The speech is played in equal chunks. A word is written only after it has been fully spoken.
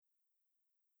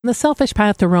The Selfish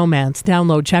Path to Romance.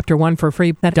 Download Chapter 1 for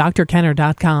free at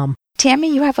drkenner.com.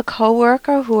 Tammy, you have a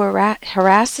coworker who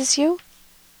harasses you?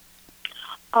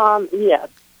 Yes,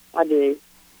 I do.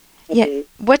 I do.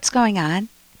 What's going on?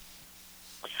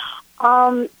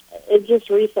 It just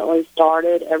recently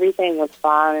started. Everything was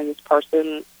fine, and this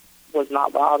person was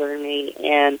not bothering me.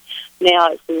 And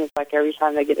now it seems like every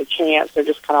time they get a chance, they're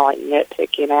just kind of like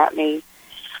nitpicking at me.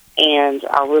 And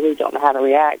I really don't know how to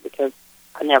react because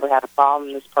I never had a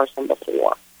problem with this person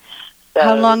before. So,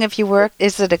 how long have you worked?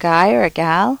 Is it a guy or a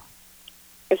gal?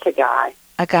 It's a guy.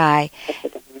 A guy. It's a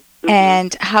guy. Mm-hmm.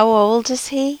 And how old is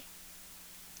he?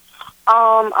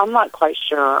 I'm not quite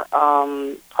sure.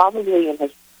 Probably in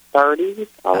his 30s,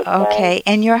 I would okay. say.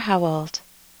 And you're how old?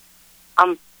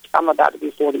 I'm about to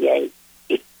be 48.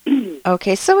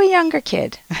 Okay, so a younger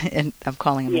kid. And I'm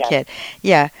calling him a kid.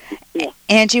 Yeah.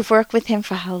 And you've worked with him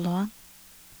for how long?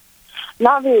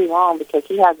 Not very long because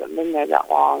he hasn't been there that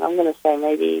long. I'm going to say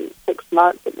maybe 6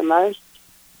 months at the most.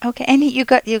 Okay, and you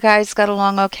guys got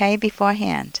along okay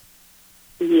beforehand?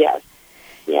 Yes,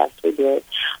 we did.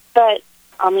 But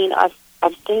I mean, I've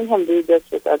seen him do this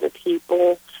with other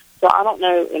people, so I don't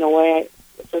know. In a way,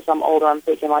 since I'm older, I'm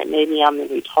thinking like maybe I'm the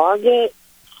new target,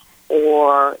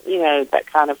 or that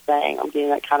kind of thing. I'm getting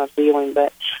that kind of feeling,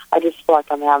 but I just feel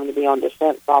like I'm having to be on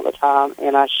defense all the time,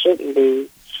 and I shouldn't be.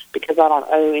 Because I don't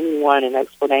owe anyone an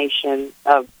explanation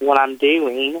of what I'm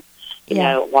doing,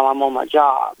 while I'm on my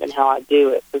job and how I do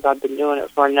it, because I've been doing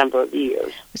it for a number of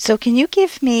years. So can you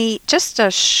give me just a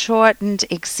shortened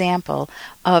example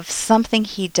of something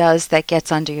he does that gets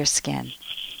under your skin?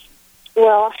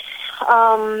 Well,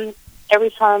 every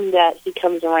time that he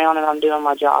comes around and I'm doing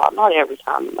my job, not every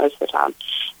time, but most of the time,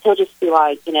 he'll just be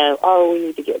like, oh, we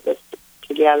need to get this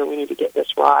together, we need to get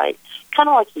this right. Kind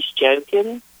of like he's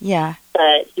joking. Yeah.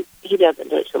 But he doesn't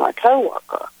do it to my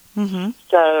coworker. Mm-hmm.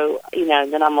 So,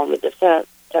 then I'm on the defense.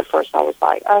 At first I was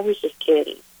like, oh, he's just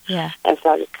kidding. Yeah. And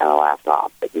so I just kind of laughed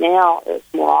off. But now it's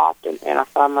more often, and I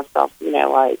find myself,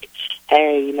 like,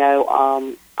 hey,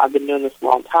 I've been doing this a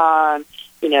long time,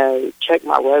 check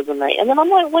my resume. And then I'm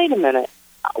like, wait a minute,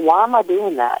 why am I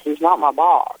doing that? He's not my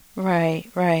boss. Right.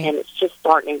 And it's just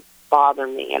starting to bother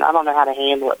me, and I don't know how to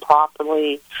handle it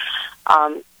properly,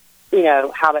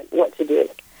 what to do.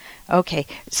 Okay,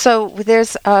 so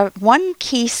there's one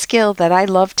key skill that I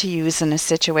love to use in a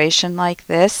situation like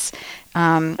this.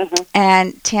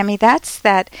 And Tammy, that's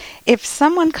that if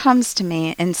someone comes to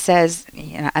me and says,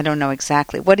 I don't know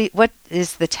exactly, what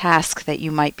is the task that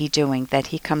you might be doing, that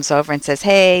he comes over and says,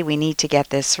 hey, we need to get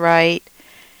this right?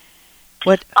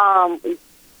 What?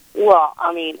 Well,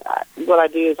 I mean, what I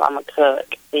do is I'm a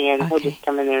cook, and he'll just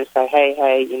come in there and say,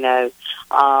 hey,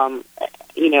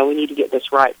 we need to get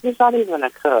this right. He's not even a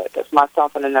cook. It's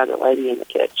myself and another lady in the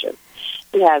kitchen.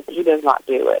 He does not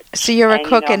do it. So you're a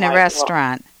cook in a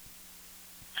restaurant?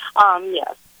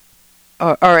 Yes.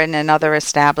 Or in another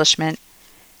establishment?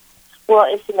 Well,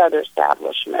 it's another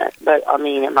establishment, but, I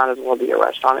mean, it might as well be a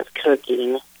restaurant. It's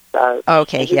cooking. So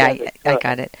okay, I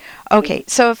got it. Okay,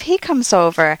 so if he comes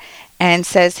over and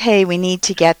says, hey, we need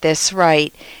to get this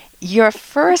right, your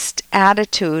first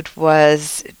attitude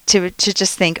was to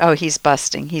just think, oh, he's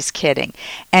busting, he's kidding.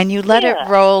 And you let it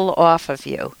roll off of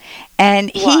you. And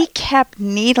he kept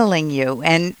needling you.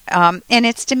 And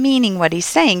it's demeaning what he's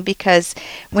saying, because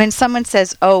when someone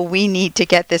says, oh, we need to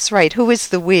get this right, who is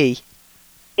the we?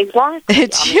 Exactly.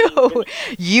 It's you.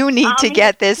 You need to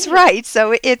get this right.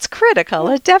 So it's critical.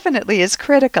 It definitely is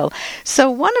critical.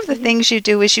 So one of the things you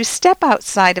do is you step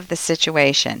outside of the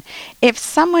situation. If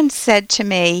someone said to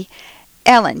me,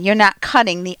 Ellen, you're not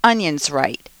cutting the onions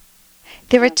right,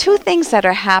 there are two things that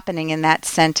are happening in that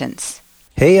sentence.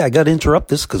 Hey, I got to interrupt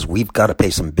this because we've got to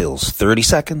pay some bills. 30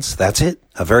 seconds, that's it.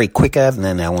 A very quick ad, and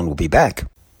then Ellen will be back.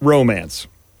 Romance.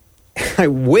 I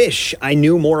wish I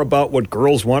knew more about what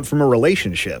girls want from a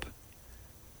relationship.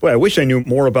 Boy, I wish I knew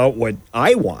more about what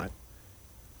I want.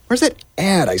 Where's that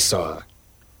ad I saw?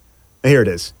 Here it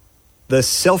is. The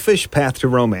Selfish Path to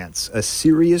Romance, a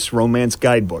serious romance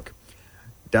guidebook.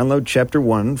 Download Chapter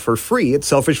 1 for free at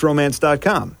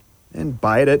selfishromance.com and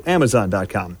buy it at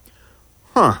amazon.com.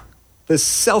 The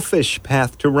Selfish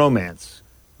Path to Romance.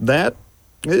 That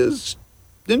is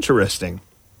interesting.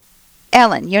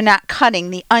 Ellen, you're not cutting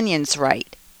the onions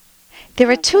right.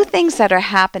 There are two things that are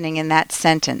happening in that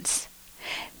sentence.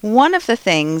 One of the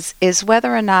things is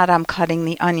whether or not I'm cutting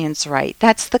the onions right.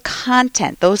 That's the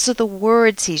content. Those are the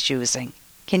words he's using.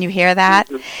 Can you hear that?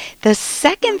 The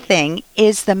second thing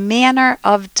is the manner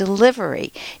of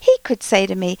delivery. He could say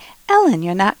to me, Ellen,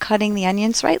 you're not cutting the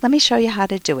onions right. Let me show you how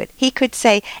to do it. He could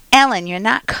say, Ellen, you're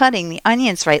not cutting the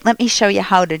onions right. Let me show you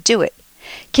how to do it.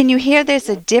 Can you hear there's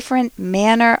a different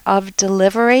manner of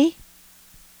delivery?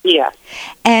 Yeah.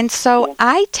 And so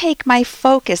I take my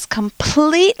focus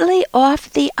completely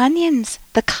off the onions,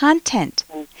 the content.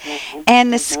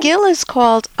 And the skill is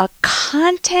called a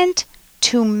content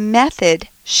to method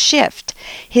shift.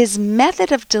 His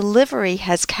method of delivery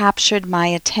has captured my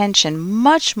attention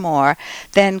much more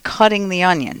than cutting the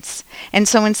onions. And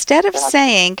so instead of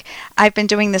saying, I've been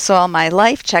doing this all my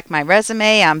life, check my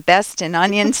resume, I'm best in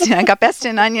onions. I got best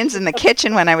in onions in the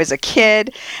kitchen when I was a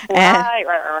kid. And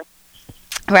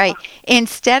right.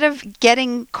 Instead of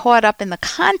getting caught up in the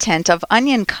content of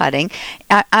onion cutting,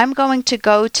 I'm going to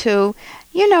go to,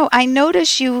 I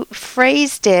notice you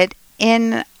phrased it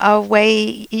in a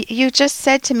way, you just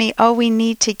said to me, we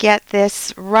need to get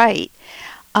this right.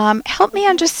 Help me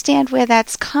understand where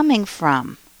that's coming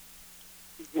from.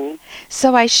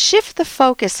 So I shift the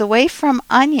focus away from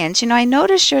onions. I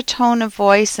notice your tone of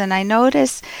voice, and I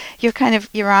notice your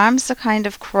arms are kind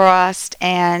of crossed,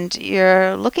 and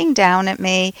you're looking down at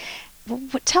me.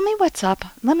 Tell me what's up.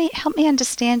 Help me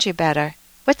understand you better.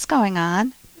 What's going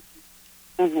on?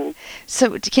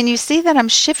 So can you see that I'm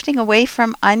shifting away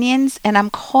from onions, and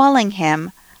I'm calling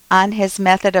him on his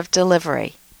method of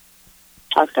delivery?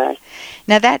 Okay.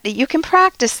 Now that you can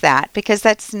practice that, because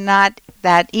that's not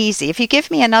that easy. If you give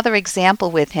me another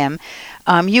example with him,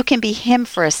 you can be him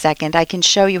for a second. I can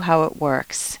show you how it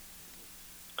works.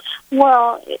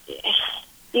 Well,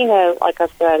 like I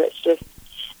said, it's just,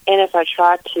 and if I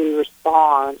try to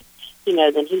respond,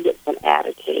 then he gets an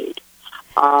attitude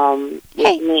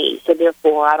with me. So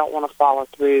therefore, I don't want to follow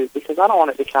through because I don't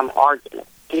want it to become an argument.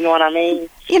 You know what I mean?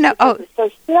 Because it's so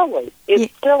silly.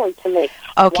 It's silly to me.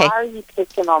 Okay. Why are you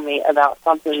picking on me about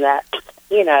something that,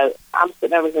 I'm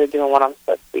sitting over here doing what I'm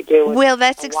supposed to be doing? Well,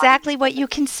 that's exactly what you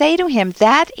can say to him.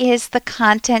 That is the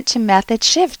content to method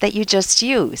shift that you just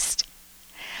used.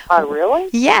 Oh, really?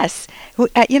 Yes.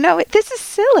 This is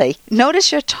silly.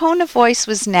 Notice your tone of voice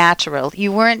was natural.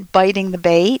 You weren't biting the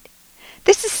bait.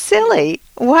 This is silly.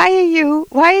 Why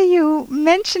are you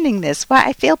mentioning this? Why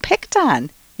I feel picked on.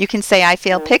 You can say, I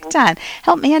feel picked on.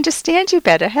 Help me understand you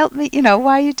better. Help me,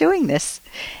 why are you doing this?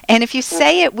 And if you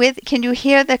say it can you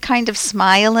hear the kind of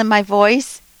smile in my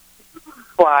voice?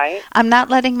 Why? I'm not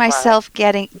letting myself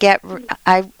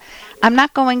I'm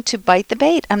not going to bite the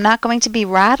bait. I'm not going to be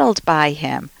rattled by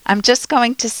him. I'm just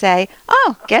going to say,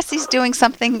 guess he's doing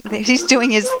something. He's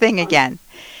doing his thing again.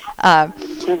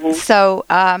 So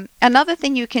another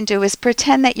thing you can do is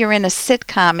pretend that you're in a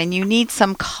sitcom and you need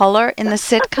some color in the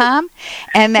sitcom,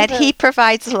 and that he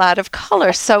provides a lot of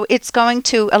color. So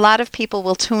a lot of people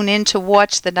will tune in to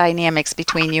watch the dynamics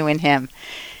between you and him.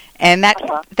 And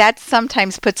that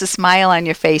sometimes puts a smile on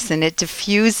your face, and it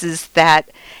diffuses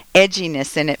that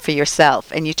edginess in it for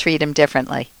yourself, and you treat him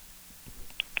differently.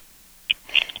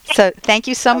 So thank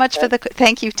you so much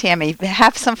thank you, Tammy.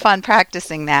 Have some fun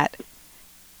practicing that.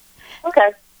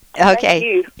 Okay. Thank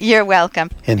you. You're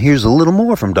welcome. And here's a little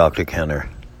more from Dr. Kenner.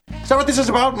 Is that what this is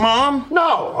about, Mom? No,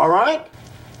 all right?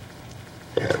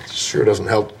 Yeah, it sure doesn't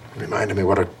help reminding me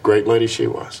what a great lady she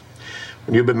was.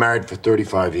 When you've been married for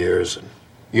 35 years and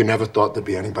you never thought there'd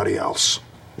be anybody else.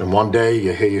 And one day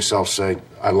you hear yourself say,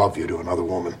 I love you to another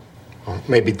woman. Well,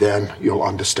 maybe then you'll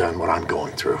understand what I'm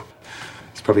going through.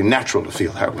 It's probably natural to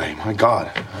feel that way. My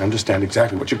God, I understand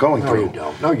exactly what you're going through. No, you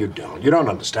don't. No, you don't. You don't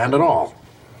understand at all.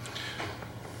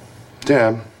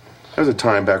 Dad, there was a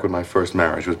time back when my first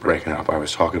marriage was breaking up. I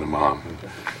was talking to Mom. And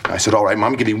I said, all right,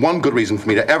 Mom, give me one good reason for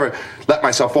me to ever let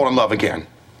myself fall in love again.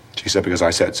 She said, because I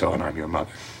said so, and I'm your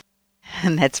mother.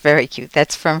 And that's very cute.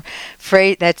 That's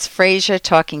that's Frasier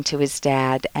talking to his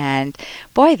dad. And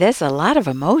boy, there's a lot of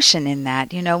emotion in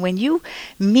that. When you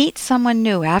meet someone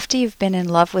new, after you've been in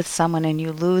love with someone and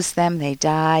you lose them, they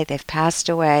die, they've passed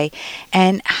away.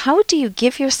 And how do you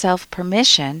give yourself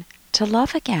permission to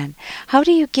love again? How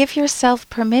do you give yourself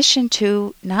permission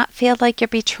to not feel like you're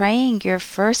betraying your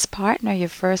first partner, your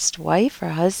first wife or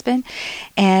husband,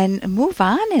 and move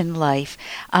on in life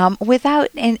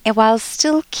while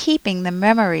still keeping the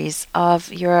memories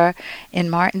of in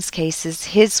Martin's case,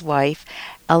 his wife,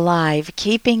 alive,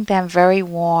 keeping them very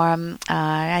warm.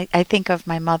 I think of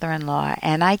my mother-in-law,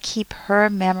 and I keep her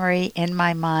memory in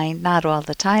my mind, not all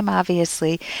the time,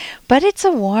 obviously, but it's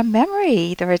a warm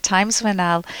memory. There are times when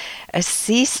I'll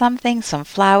see some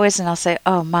flowers, and I'll say,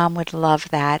 oh, Mom would love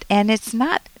that. And it's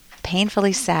not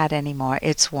painfully sad anymore.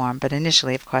 It's warm, but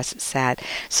initially, of course, it's sad.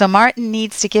 So Martin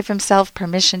needs to give himself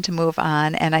permission to move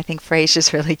on, and I think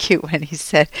Frasier's really cute when he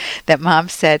said that Mom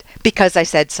said, "Because I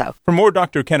said so." For more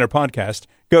Dr. Kenner podcast,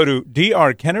 go to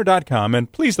drkenner.com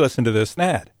and please listen to this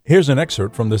ad. Here's an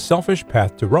excerpt from The Selfish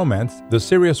Path to Romance, the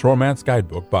Serious Romance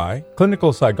Guidebook by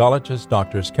clinical psychologists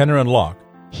Drs. Kenner and Locke.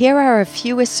 Here are a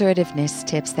few assertiveness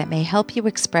tips that may help you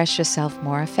express yourself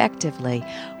more effectively.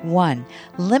 1.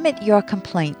 Limit your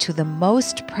complaint to the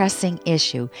most pressing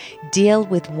issue. Deal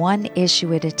with one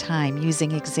issue at a time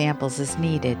using examples as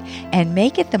needed, and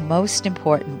make it the most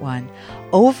important one.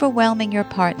 Overwhelming your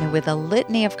partner with a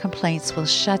litany of complaints will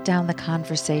shut down the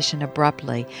conversation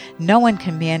abruptly. No one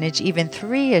can manage even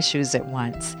 3 issues at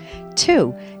once.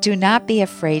 2. Do not be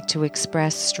afraid to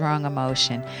express strong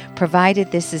emotion,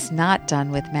 provided this is not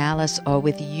done with malice or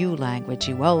with you language,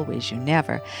 you always, you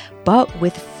never, but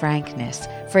with frankness.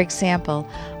 For example,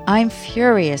 "I'm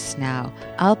furious now.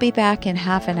 I'll be back in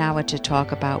half an hour to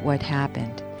talk about what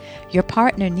happened." Your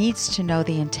partner needs to know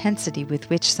the intensity with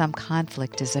which some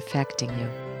conflict is affecting you.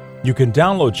 You can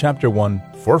download Chapter 1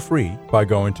 for free by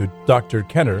going to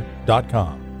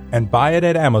drkenner.com and buy it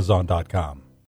at amazon.com.